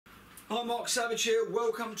Hi, Mark Savage here.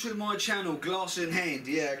 Welcome to my channel. Glass in hand.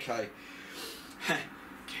 Yeah, okay.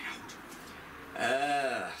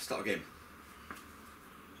 Start again.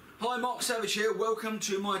 Hi, Mark Savage here. Welcome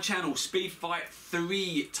to my channel. Speedfight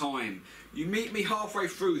 3 time. You meet me halfway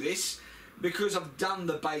through this because I've done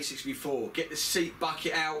the basics before. Get the seat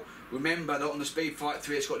bucket out. Remember that on the Speedfight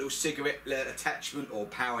 3 it's got a little cigarette attachment or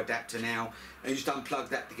power adapter now. And you just unplug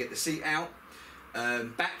that to get the seat out.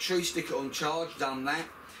 Battery, stick it on charge. Done that.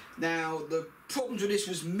 Now, the problems with this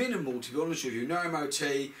was minimal, to be honest with you. No MOT.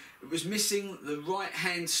 It was missing the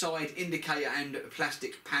right-hand side indicator and a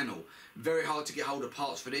plastic panel. Very hard to get hold of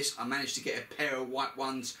parts for this. I managed to get a pair of white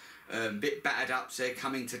ones, a bit battered up, so they're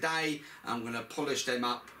coming today. I'm going to polish them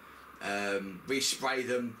up, respray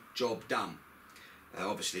them, job done.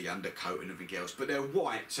 Obviously undercoat and everything else, but they're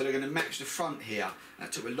white, so they're going to match the front here.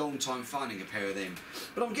 That took a long time finding a pair of them.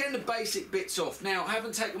 But I'm getting the basic bits off. Now, I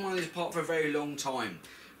haven't taken one of these apart for a very long time.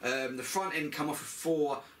 The front end come off with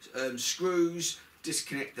 4 screws,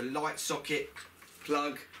 disconnect the light socket,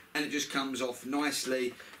 plug, and it just comes off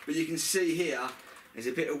nicely. But you can see here, there's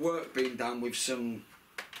a bit of work being done with some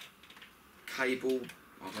cable,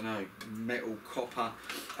 I don't know, metal, copper.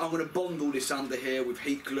 I'm going to bond all this under here with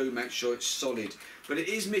heat glue, make sure it's solid. But it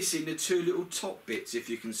is missing the 2 little top bits, if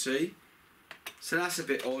you can see. So that's a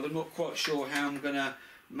bit odd. I'm not quite sure how I'm going to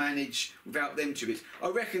manage without them 2 bits. I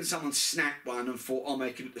reckon someone snapped one and thought I'll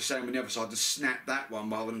make it look the same on the other side and snap that one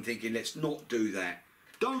rather than thinking let's not do that.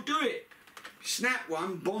 Don't do it! Snap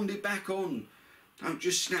one, bond it back on. Don't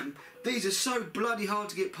just snap them. These are so bloody hard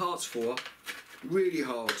to get parts for. Really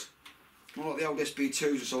hard. Not like the old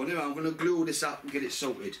SB2s or so. Anyway, I'm going to glue all this up and get it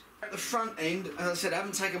sorted. At the front end, as I said, I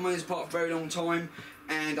haven't taken one of these apart for a very long time,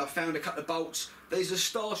 and I found a couple of bolts. These are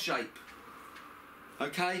star shape.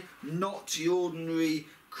 Okay? Not the ordinary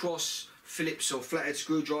cross Phillips or flathead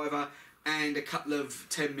screwdriver, and a couple of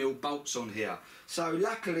 10mm bolts on here. So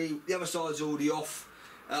luckily the other side's already off.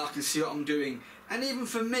 I can see what I'm doing, and even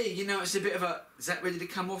for me, you know, it's a bit of a, is that ready to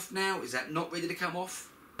come off now? Is that not ready to come off?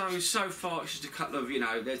 So far it's just a couple of, you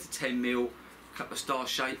know, there's the 10mm, a couple of star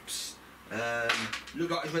shapes.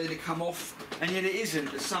 Look like it's ready to come off, and yet it isn't.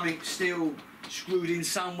 There's something still screwed in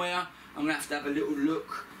somewhere. I'm going to have a little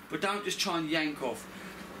look, but don't just try and yank off.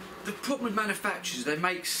 The problem with manufacturers, they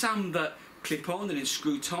make some that clip on and then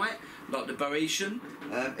screw tight, like the Variator.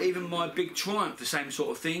 Even my big Triumph, the same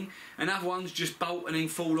sort of thing. And other ones just bolt and then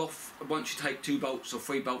fall off once you take 2 bolts or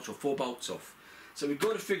 3 bolts or 4 bolts off. So we've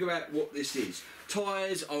got to figure out what this is.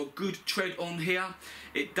 Tyres are good tread on here.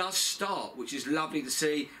 It does start, which is lovely to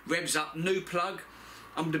see. Revs up, new plug.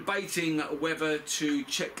 I'm debating whether to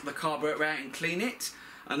check the carburetor out and clean it.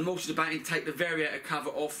 And I'm also debating to take the Variator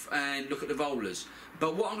cover off and look at the rollers.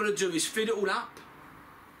 But what I'm going to do is fit it all up,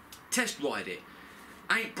 test ride it.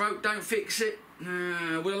 Ain't broke, don't fix it.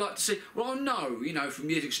 Would I like to see? Well, I know, you know, from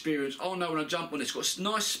years' experience, I'll know when I jump on this. Got a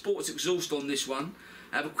nice sports exhaust on this one.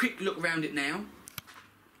 Have a quick look around it now.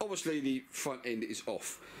 Obviously the front end is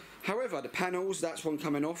off. However, the panels, that's one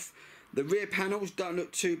coming off. The rear panels don't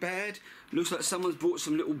look too bad. Looks like someone's bought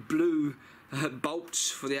some little blue bolts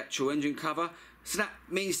for the actual engine cover. So that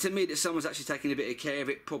means to me that someone's actually taking a bit of care of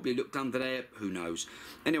it, probably looked under there, who knows.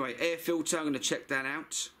 Anyway, air filter, I'm going to check that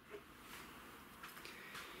out.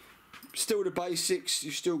 Still the basics,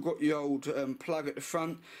 you've still got your old plug at the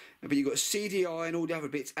front, but you've got CDI and all the other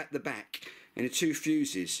bits at the back, and the 2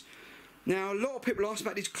 fuses. Now, a lot of people ask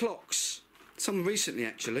about these clocks, some recently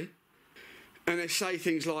actually, and they say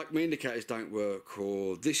things like, my indicators don't work,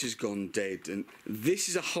 or this has gone dead, and this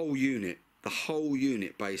is a whole unit. The whole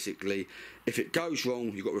unit, basically. If it goes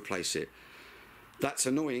wrong, you've got to replace it. That's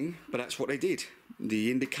annoying, but that's what they did. The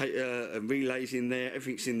indicator relays in there,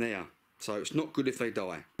 everything's in there. So it's not good if they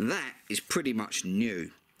die. That is pretty much new.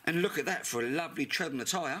 And look at that for a lovely tread on the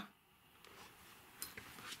tyre.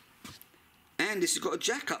 And this has got a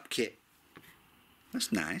jack-up kit.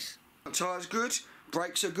 That's nice. Tyre's good,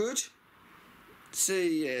 brakes are good.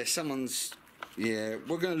 See, yeah, someone's... Yeah,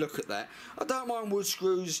 we're going to look at that. I don't mind wood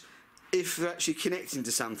screws if they're actually connecting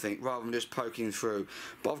to something rather than just poking through.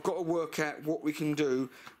 But I've got to work out what we can do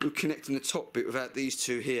with connecting the top bit without these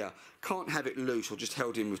 2 here. Can't have it loose or just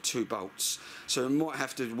held in with 2 bolts. So we might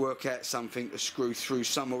have to work out something to screw through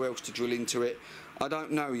somewhere else to drill into it. I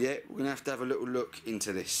don't know yet. We're going to have a little look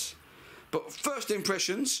into this. But first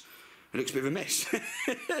impressions, it looks a bit of a mess.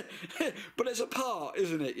 But it's a part,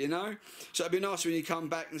 isn't it, you know? So it'd be nice when you come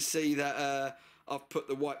back and see that I've put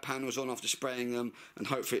the white panels on after spraying them, and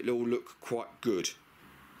hopefully it'll all look quite good.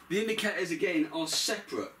 The indicators again are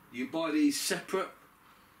separate. You buy these separate.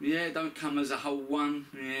 Yeah, don't come as a whole one.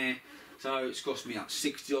 Yeah. So it's cost me up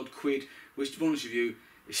 60 odd quid, which to be honest with you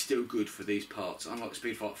is still good for these parts, unlike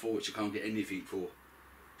Speedfight 4, which I can't get anything for.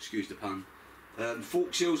 Excuse the pun.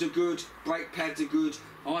 Fork seals are good, brake pads are good.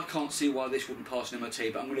 I can't see why this wouldn't pass an MOT,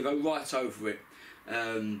 but I'm going to go right over it.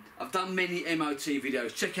 I've done many MOT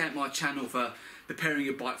videos. Check out my channel for preparing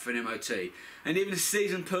your bike for an MOT. And even a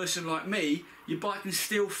seasoned person like me, your bike can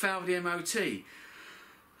still fail the MOT.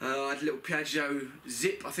 I had a little Peugeot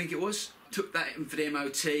Zip, I think it was. Took that in for the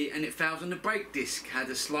MOT and it failed on the brake disc, had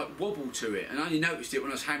a slight wobble to it, and I only noticed it when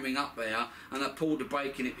I was hammering up there and I pulled the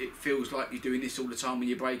brake and it feels like you're doing this all the time when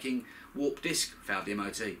you're braking. Warp disc, failed the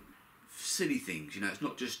MOT. Silly things, you know, it's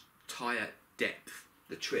not just tyre depth,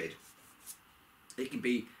 the tread. It can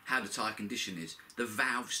be how the tyre condition is, the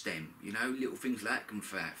valve stem, you know, little things like that can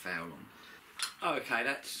fail on. Okay,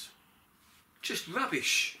 that's just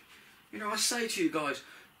rubbish. You know, I say to you guys,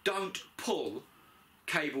 don't pull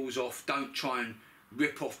cables off, don't try and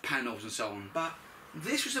rip off panels and so on, but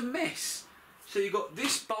this was a mess. So you've got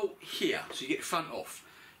this bolt here, so you get the front off.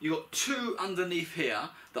 You've got two underneath here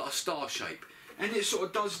that are star shape, and it sort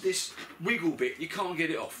of does this wiggle bit, you can't get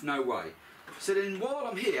it off, no way. So then while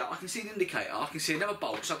I'm here, I can see the indicator, I can see another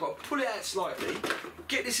bolt, so I've got to pull it out slightly,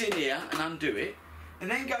 get this in here and undo it, and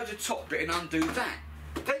then go to the top bit and undo that.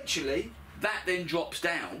 Eventually, that then drops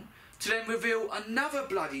down to then reveal another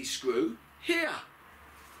bloody screw here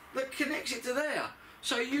that connects it to there.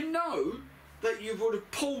 So you know that you would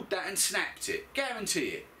have pulled that and snapped it, guarantee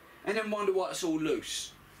it, and then wonder why it's all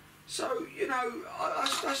loose. So, you know,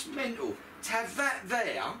 that's mental. To have that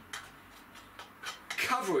there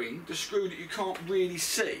covering the screw that you can't really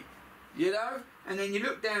see, you know? And then you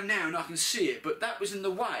look down now and I can see it, but that was in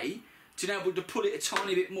the way to be able to pull it a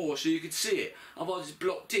tiny bit more so you could see it. Otherwise it's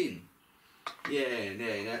blocked in. Yeah,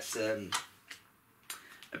 that's a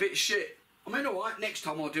bit shit. I mean, alright, next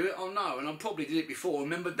time I'll do it, I'll know, and I probably did it before,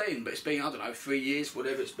 remember then, but it's been, I don't know, 3 years,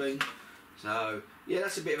 whatever it's been. So, yeah,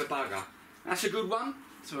 that's a bit of a bugger. That's a good one,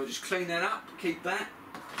 so I'll just clean that up, keep that.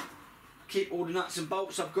 Keep all the nuts and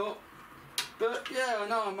bolts I've got. But, yeah, I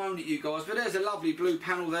know I moaned at you guys, but there's a lovely blue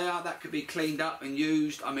panel there, that could be cleaned up and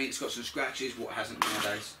used. I mean, it's got some scratches, what hasn't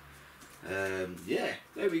nowadays. Yeah,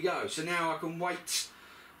 there we go. So now I can wait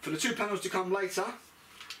for the two panels to come later.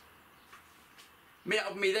 Meet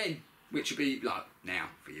up with me then. Which would be like now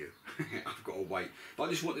for you. I've got to wait. But I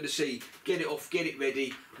just wanted to see, get it off, get it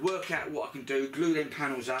ready, work out what I can do, glue them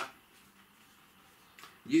panels up,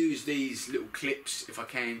 use these little clips if I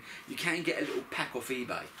can. You can get a little pack off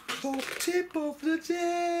eBay. Top tip of the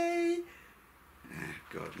day. Ah,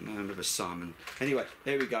 God, no, another Simon. Anyway,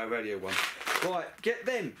 there we go, Radio 1. Right, get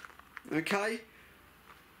them, okay?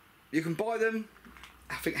 You can buy them.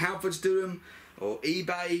 I think Halfords do them, or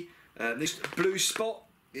eBay. This blue spot.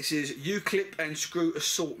 This is U-clip and screw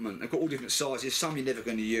assortment. They've got all different sizes, some you're never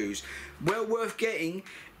going to use. Well worth getting,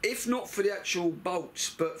 if not for the actual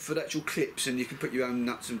bolts, but for the actual clips, and you can put your own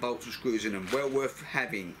nuts and bolts and screws in them. Well worth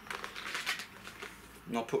having.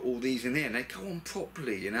 And I'll put all these in there and they go on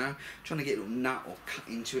properly, you know. Trying to get a little nut or cut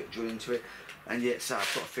into it, drill into it. And yet, so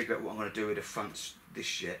I've got to figure out what I'm going to do with the fronts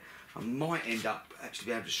this year. I might end up actually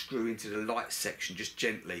being able to screw into the light section just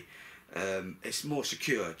gently. It's more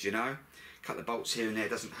secured, you know. Cut the bolts here and there,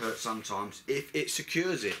 doesn't hurt sometimes if it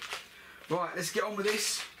secures it. Right, let's get on with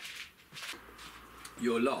this.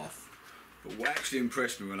 You'll laugh, but what actually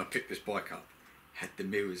impressed me when I picked this bike up had the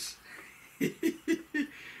mirrors. I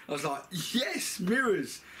was like, yes,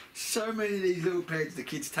 mirrors. So many of these little peds, the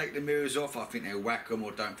kids take the mirrors off, I think they'll whack them or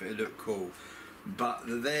don't think they look cool. But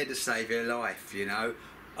they're there to save your life, you know.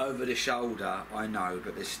 Over the shoulder, I know,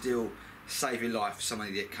 but they still save your life for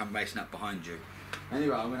somebody that come racing up behind you.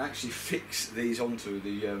 Anyway, I'm going to actually fix these onto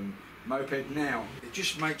the moped now. It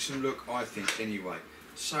just makes them look, I think, anyway,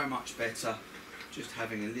 so much better just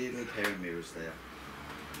having a little pair of mirrors there. Yeah,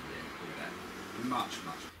 look at that. Much.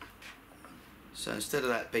 So instead of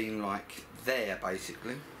that being like there,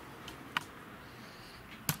 basically.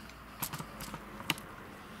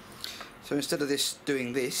 So instead of this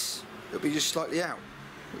doing this, it'll be just slightly out,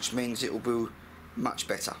 which means it will be much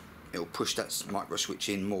better. It'll push that micro switch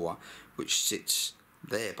in more, which sits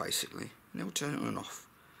there basically, and it will turn it on and off.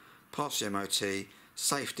 Pass the MOT,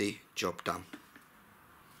 safety, job done.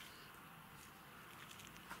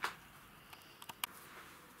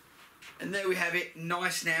 And there we have it,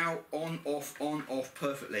 nice now, on, off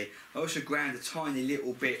perfectly. I also ground a tiny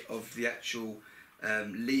little bit of the actual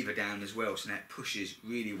lever down as well, so now it pushes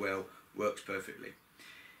really well, works perfectly.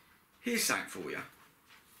 Here's something for you.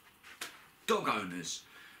 Dog owners,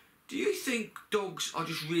 do you think dogs are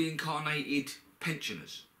just reincarnated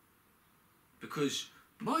pensioners? Because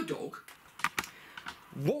my dog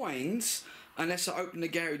whines unless I open the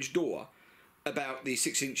garage door about the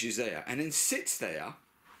 6 inches there, and then sits there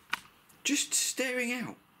just staring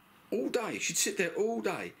out all day. She'd sit there all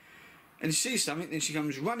day and see something, then she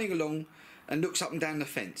comes running along and looks up and down the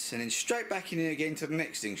fence, and then straight back in here again to the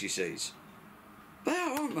next thing she sees. They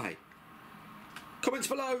are, aren't they? Comments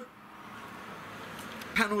below.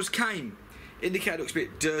 Panels came. Indicator looks a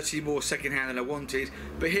bit dirty, more second-hand than I wanted,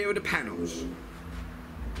 but here are the panels.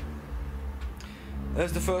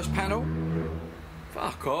 There's the first panel.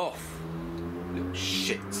 Fuck off. Little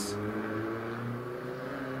shits.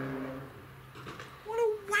 What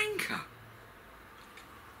a wanker.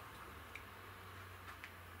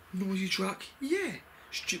 Noisy truck. Yeah.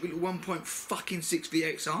 Stupid little 1.6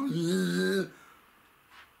 VXR.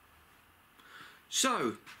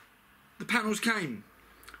 So, the panels came.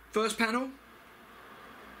 First panel.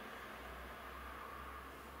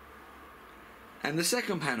 And the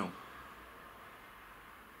second panel.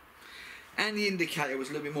 And the indicator was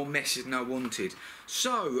a little bit more messy than I wanted.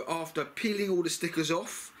 So, after peeling all the stickers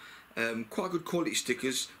off, quite good quality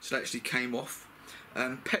stickers, so they actually came off,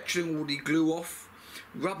 petroling all the glue off,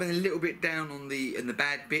 rubbing a little bit down on the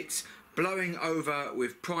bad bits, blowing over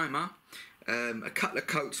with primer, a couple of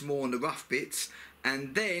coats more on the rough bits,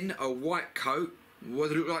 and then a white coat. What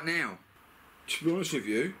does it look like now? To be honest with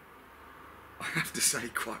you, I have to say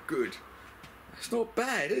quite good. It's not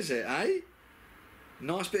bad, is it, eh?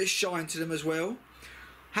 Nice bit of shine to them as well.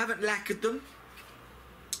 Haven't lacquered them.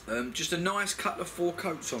 Just a nice couple of 4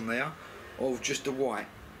 coats on there of just the white.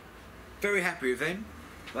 Very happy with them.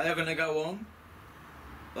 They are going to go on.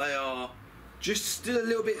 They are just still a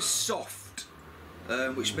little bit soft,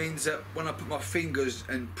 which means that when I put my fingers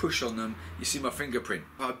and push on them, you see my fingerprint.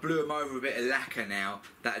 If I blew them over a bit of lacquer now,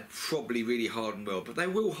 that'd probably really harden well, but they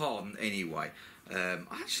will harden anyway.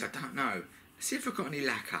 Actually, I don't know. Let's see if I've got any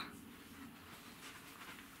lacquer.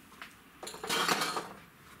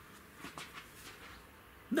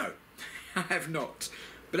 No, I have not,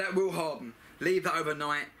 but that will harden. Leave that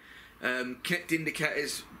overnight, connect the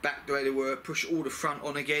indicators back the way they were, push all the front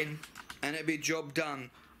on again, and it'll be job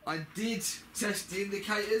done. I did test the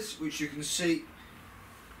indicators, which you can see.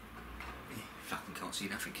 You fucking can't see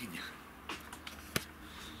nothing, can you?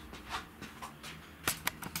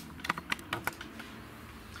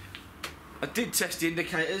 I did test the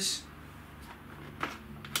indicators.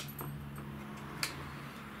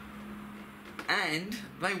 And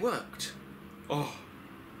they worked. Oh,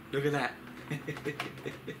 look at that.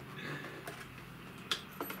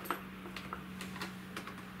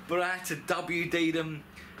 But I had to WD them,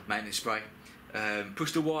 maintenance spray,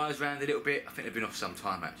 push the wires around a little bit. I think they've been off some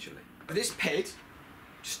time actually. But this PED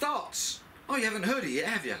starts. Oh, you haven't heard it yet,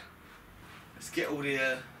 have you? Let's get all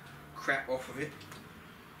the crap off of it.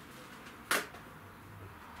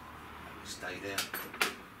 Stay there.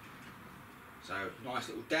 So, nice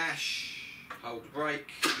little dash. Hold the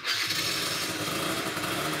brake.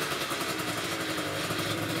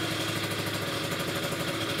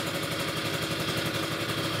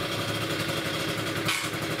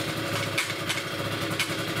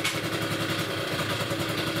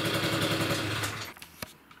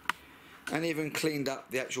 And even cleaned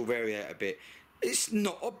up the actual Variator a bit. It's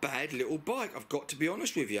not a bad little bike, I've got to be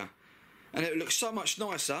honest with you. And it looks so much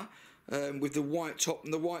nicer with the white top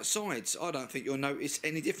and the white sides. I don't think you'll notice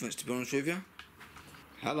any difference, to be honest with you.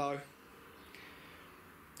 Hello.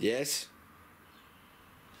 Yes.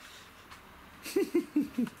 She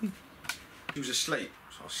was asleep,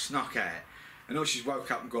 so I snuck out. And now she's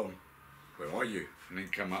woke up and gone, where are you? And then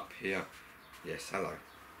come up here. Yes, hello.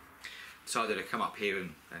 Decided to come up here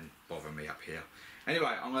and bother me up here.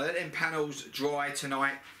 Anyway, I'm going to let them panels dry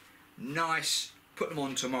tonight. Nice. Put them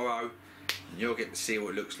on tomorrow. And you'll get to see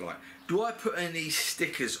what it looks like. Do I put any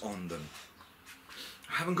stickers on them?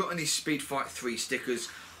 I haven't got any Speedfight 3 stickers.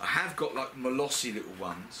 I have got like Molossi little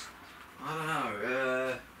ones. I don't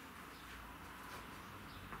know.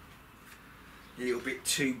 A little bit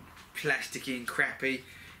too plasticky and crappy.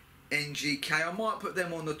 NGK. I might put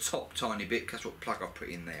them on the top tiny bit because that's what plug I put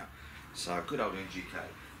in there. So good old NGK.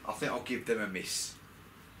 I think I'll give them a miss.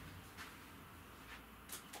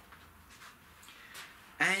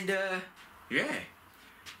 And yeah,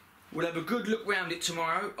 we'll have a good look round it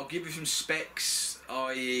tomorrow. I'll give you some specs,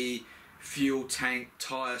 i.e. fuel tank,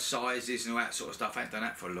 tyre sizes and all that sort of stuff. I haven't done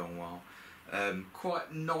that for a long while.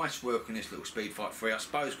 Quite nice work on this little Speedfight 3, I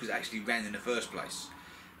suppose, because it actually ran in the first place.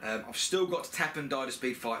 I've still got to tap and die the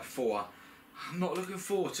Speedfight 4. I'm not looking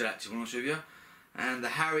forward to that, to be honest with you. And the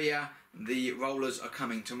Harrier, the rollers are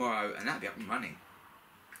coming tomorrow, and that'll be up and running.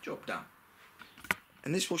 Job done.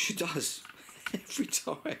 And this is what she does every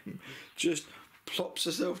time. Just plops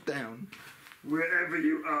herself down wherever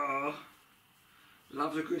you are.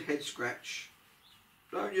 Loves a good head scratch.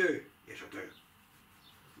 Don't you? Yes, I do.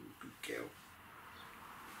 girl.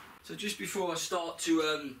 So just before I start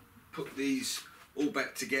to put these all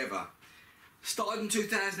back together, started in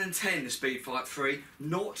 2010, the Speedfight 3,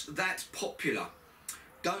 not that popular.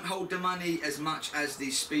 Don't hold the money as much as the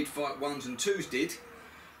Speedfight 1s and 2s did.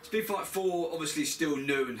 Speedfight 4 obviously still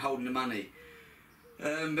new and holding the money.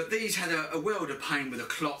 But these had a world of pain with the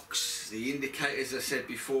clocks. The indicators, as I said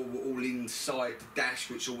before, were all inside the dash,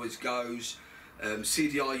 which always goes.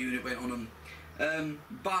 CDI unit went on them.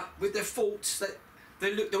 But with their faults,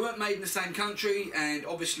 they weren't made in the same country, and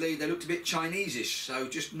obviously they looked a bit Chinese-ish, so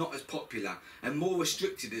just not as popular and more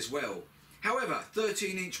restricted as well. However,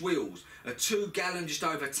 13-inch wheels, a 2-gallon just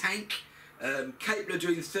over tank, capable of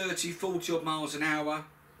doing 30, 40 odd miles an hour.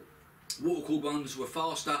 Water-cooled ones were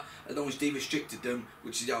faster as long as de-restricted them,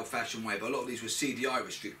 which is the old-fashioned way, but a lot of these were CDI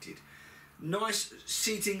restricted. Nice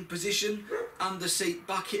seating position, under seat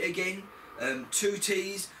bucket again, 2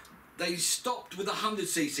 Ts. They stopped with a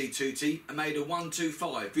 100cc 2T and made a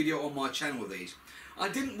 125 video on my channel of these. I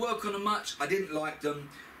didn't work on them much, I didn't like them,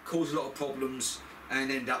 caused a lot of problems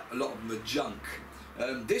and end up a lot of them were junk.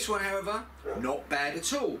 This one, however, not bad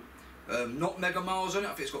at all. Not mega miles on it. I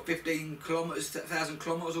think it's got 15 kilometres, 1,000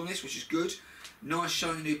 kilometres on this, which is good. Nice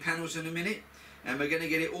showing new panels in a minute. And we're going to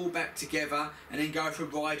get it all back together and then go for a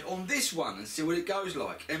ride on this one and see what it goes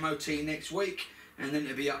like. MOT next week and then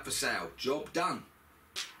it'll be up for sale. Job done.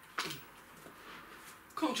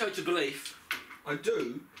 Contrary to belief, I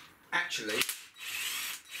do actually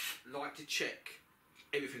like to check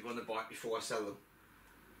everything on the bike before I sell them.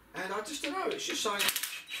 And I just don't know, it's just something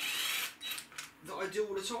that I do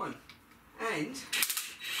all the time.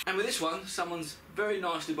 And with this one, someone's very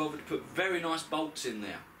nicely bothered to put very nice bolts in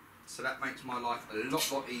there. So that makes my life a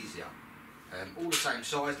lot easier. All the same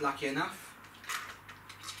size, lucky enough.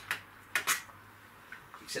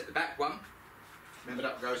 Except the back one. Remember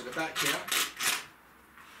that goes at the back here.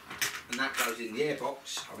 And that goes in the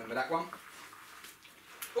airbox. I remember that one.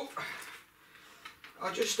 Oh,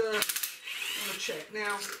 I just want to check.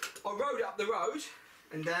 Now, I rode up the road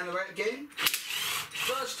and down the road again.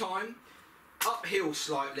 First time, uphill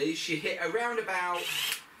slightly, she hit around about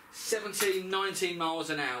 17, 19 miles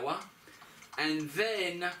an hour and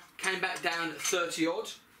then came back down at 30 odd.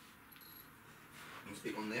 There's a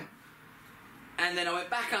big one there. And then I went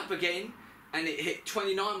back up again and it hit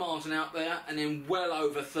 29 miles an hour there and then well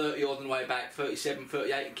over 30 odd on the way back, 37,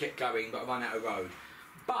 38 and kept going, but I ran out of road.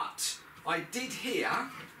 But I did hear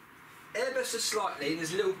ever so slightly,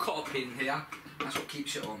 there's a little cotter pin here, that's what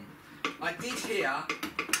keeps it on. I did hear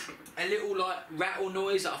a little like rattle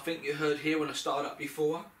noise that I think you heard here when I started up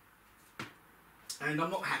before, and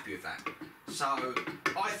I'm not happy with that. So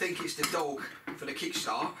I think it's the dog for the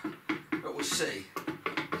kickstart, but we'll see.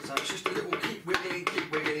 So it's just a little keep wiggling,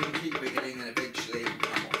 keep wiggling, keep wiggling, and eventually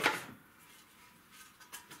I'm off.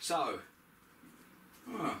 So,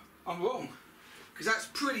 I'm wrong, because that's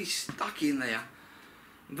pretty stuck in there.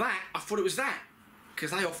 That, I thought it was that,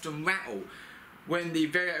 because they often rattle. When the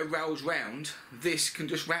Variator rattles round, this can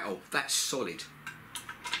just rattle. That's solid.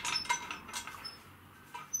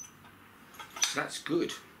 So that's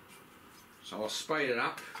good. So I'll spray it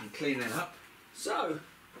up and clean that up. So,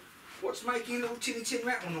 what's making little tinny tin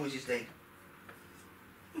rattle noises then?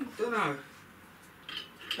 Don't know.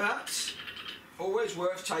 But, always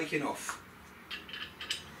worth taking off.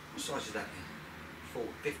 What size is that then?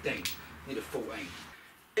 15. Need a 14.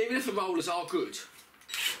 Even if the rollers are good,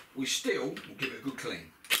 we still will give it a good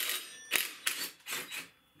clean.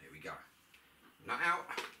 There we go. Nut out.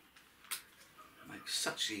 Makes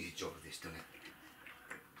such an easy job of this, doesn't it?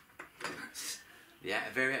 That's the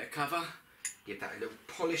outer Variator cover. Give that a little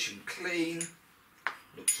polish and clean.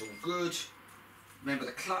 Looks all good. Remember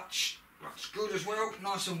the clutch. Looks good as well.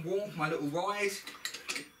 Nice and warm for my little ride.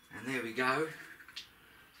 And there we go.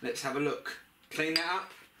 Let's have a look. Clean that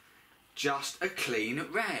up. Just a clean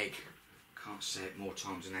rag. Can't say it more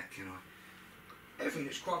times than that, can I? Everything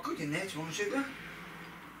looks quite good in there, to be honest with you.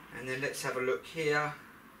 And then let's have a look here.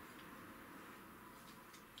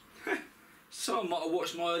 Someone might have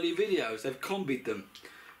watched my early videos, they've combied them.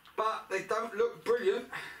 But they don't look brilliant.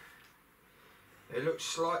 They look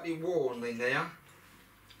slightly worn in there.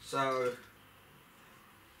 So,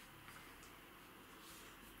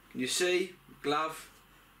 can you see? Glove.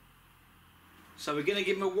 So we're going to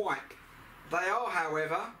give them a wipe. They are,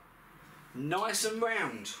 however, nice and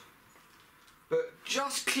round. But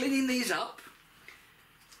just cleaning these up,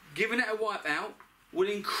 giving it a wipe out, will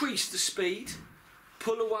increase the speed,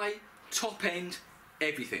 pull away, top end,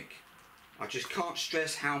 everything. I just can't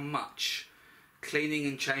stress how much cleaning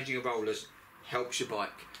and changing of rollers helps your bike.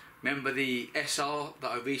 Remember the SR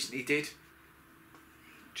that I recently did?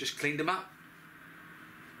 Just cleaned them up.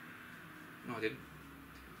 No, I didn't.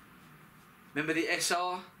 Remember the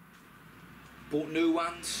SR? Bought new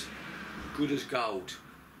ones. Good as gold.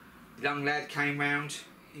 The young lad came round.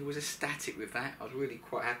 He was ecstatic with that. I was really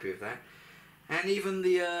quite happy with that. And even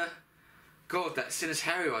the, God, that Sinners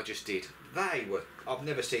Harrier I just did. They were, I've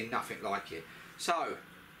never seen nothing like it. So,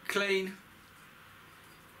 clean.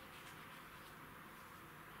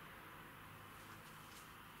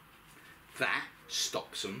 That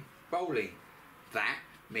stops them rolling. That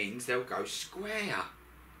means they'll go square.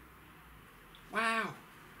 Wow,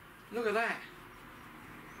 look at that.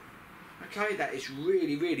 Okay, that is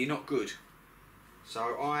really, really not good.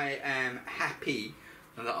 So I am happy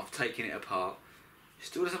that I've taken it apart.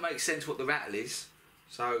 Still doesn't make sense what the rattle is.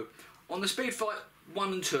 So on the Speedfight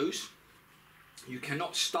 1 and 2s, you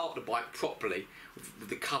cannot start the bike properly with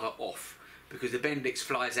the cover off because the Bendix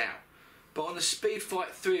flies out. But on the Speedfight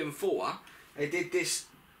 3 and 4, they did this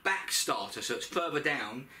back starter, so it's further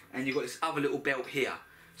down, and you've got this other little belt here.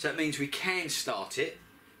 So that means we can start it,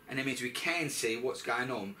 and it means we can see what's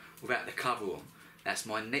going on without the cover on. That's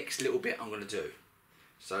my next little bit I'm going to do.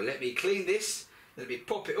 So let me clean this, let me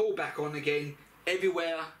pop it all back on again,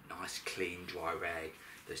 everywhere, nice clean dry rag.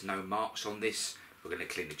 There's no marks on this. We're going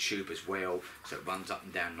to clean the tube as well, so it runs up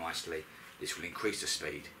and down nicely. This will increase the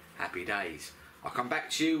speed. Happy days. I'll come back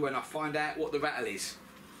to you when I find out what the rattle is.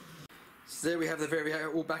 So there we have the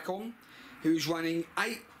Variator all back on. Who's running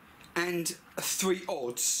 8 and 3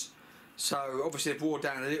 odds. So obviously they've wore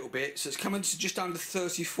down a little bit, so it's coming to just under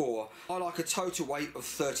 34. I like a total weight of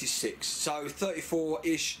 36, so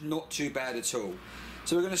 34-ish, not too bad at all.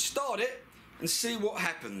 So we're going to start it and see what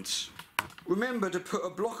happens. Remember to put a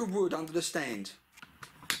block of wood under the stand.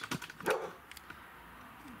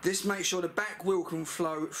 This makes sure the back wheel can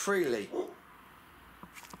flow freely.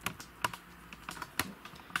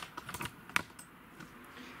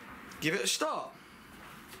 Give it a start.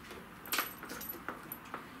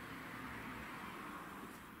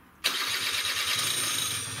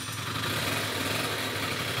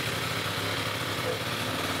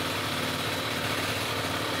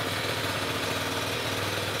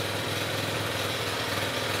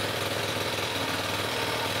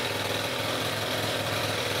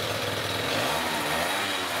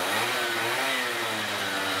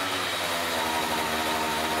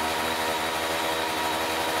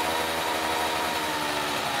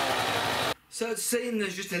 So it seems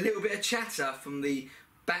there's just a little bit of chatter from the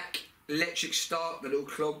back electric start, the little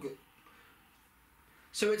clog.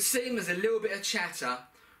 So it seems there's a little bit of chatter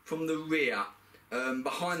from the rear,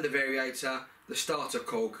 behind the Variator, the starter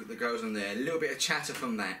cog that goes on there. A little bit of chatter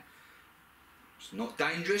from that. It's not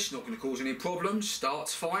dangerous, not going to cause any problems.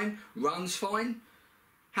 Starts fine, runs fine.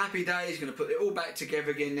 Happy days, going to put it all back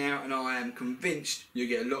together again now, and I am convinced you'll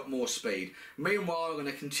get a lot more speed. Meanwhile, I'm going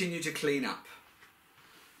to continue to clean up.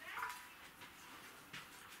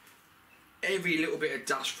 Every little bit of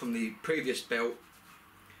dust from the previous belt,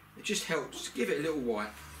 it just helps. Give it a little wipe.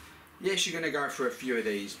 Yes, you're going to go for a few of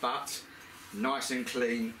these, but nice and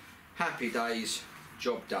clean. Happy days,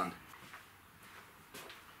 job done.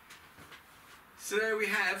 So there we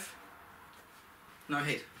have no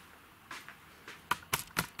head.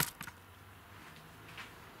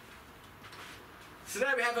 So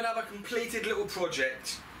there we have another completed little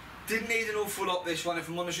project. Didn't need an awful lot this one, if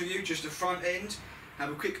I'm honest with you, just the front end. Have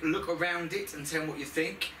a quick look around it and tell me what you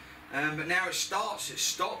think. But now it starts, it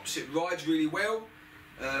stops, it rides really well.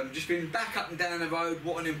 Just been back up and down the road,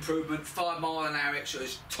 what an improvement. 5 mile an hour extra,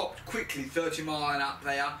 it's topped quickly 30 mile and up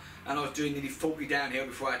there, and I was doing nearly 40 downhill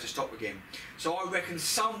before I had to stop again. So I reckon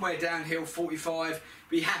somewhere downhill 45,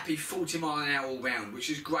 be happy 40 mile an hour all round, which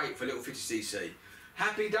is great for a little 50cc.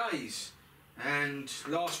 Happy days. And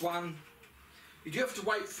last one. You do have to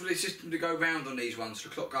wait for the system to go round on these ones, the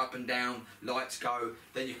clock up and down, lights go,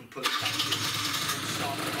 then you can pull it back in and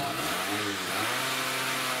start the bike.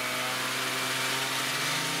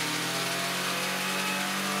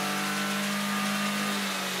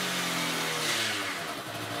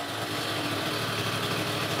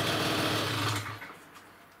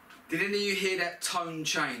 Did any of you hear that tone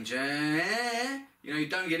change? You know, you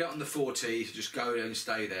don't get it on the 4T, so just go there and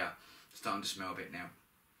stay there. It's starting to smell a bit now.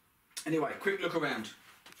 Anyway, quick look around.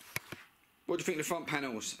 What do you think of the front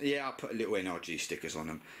panels? Yeah, I put a little NRG stickers on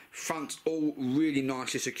them. Front's all really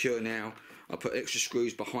nicely secure now. I put extra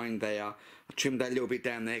screws behind there. I trimmed that a little bit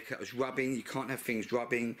down there because it was rubbing. You can't have things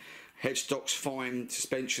rubbing. Headstock's fine,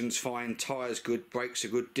 suspension's fine, tyres good, brakes are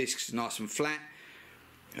good, discs nice and flat.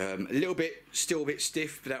 A little bit, still a bit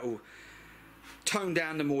stiff, but that will tone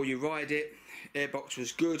down the more you ride it. Airbox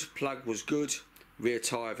was good, plug was good, rear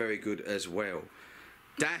tyre very good as well.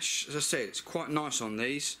 Dash, as I said, it's quite nice on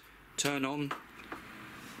these. Turn on.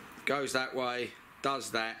 goes that way,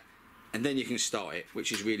 does that, and then you can start it,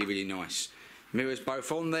 which is really, really nice. Mirrors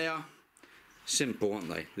both on there. Simple, aren't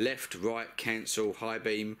they? Left, right, cancel, high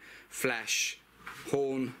beam, flash,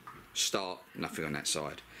 horn, start. Nothing on that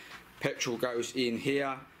side. Petrol goes in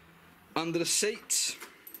here under the seat.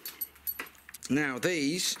 Now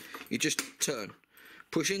these you just turn,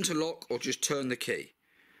 push into lock or just turn the key.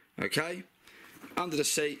 Okay, under the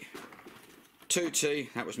seat,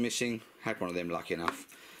 2T, that was missing, had one of them, lucky enough.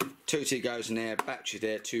 2T goes in there, battery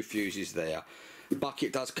there, 2 fuses there.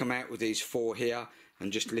 Bucket does come out with these 4 here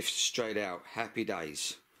and just lifts straight out. Happy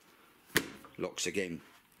days. Locks again.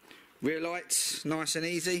 Rear lights, nice and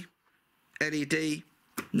easy. LED,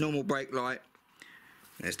 normal brake light.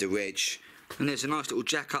 There's the reg. And there's a nice little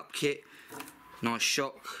jack up kit. Nice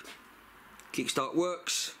shock. Kickstart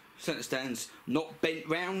works. Centre stand's not bent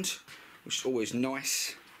round, which is always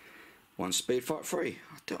nice. One Speedfight 3.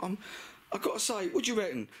 I've got to say, what do you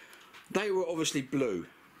reckon? They were obviously blue.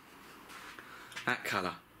 That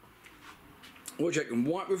colour. What do you reckon?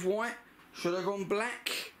 White with white? Should I have gone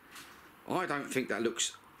black? I don't think that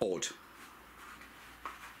looks odd.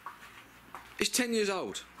 It's 10 years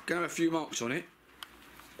old. Gonna have a few marks on it.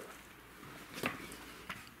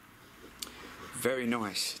 Very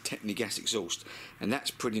nice Techni gas exhaust, and that's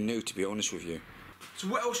pretty new, to be honest with you. So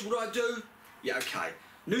what else would I do? Yeah, okay.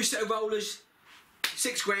 New set of rollers,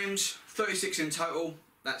 6 grams, 36 in total.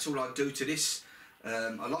 That's all I do to this. I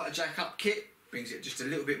like a jack up kit, brings it just a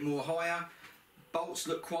little bit more higher. Bolts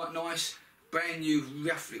look quite nice. Brand new,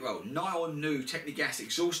 roughly, well, nigh on new Techni gas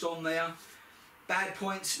exhaust on there. Bad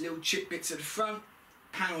points, little chip bits at the front.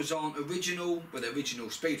 Panels aren't original, well, they're original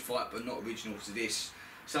Speedfight, but not original to this.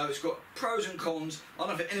 So it's got pros and cons. I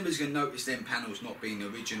don't think anybody's going to notice them panels not being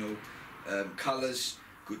original. Colours,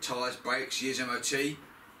 good tyres, brakes, years MOT.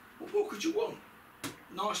 What could you want?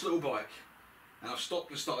 Nice little bike. And I've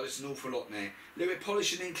stopped and started this an awful lot now. A little bit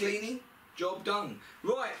polishing and cleaning, job done.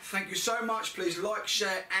 Right, thank you so much. Please like,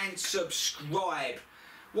 share and subscribe.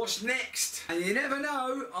 What's next? And you never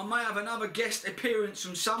know, I may have another guest appearance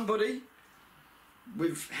from somebody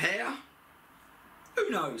with hair. Who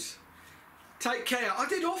knows? Take care. I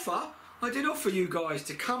did offer you guys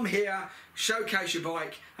to come here, showcase your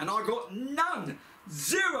bike, and I got none.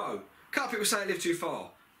 0. A couple people say I live too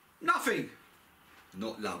far. Nothing.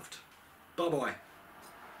 Not loved. Bye bye.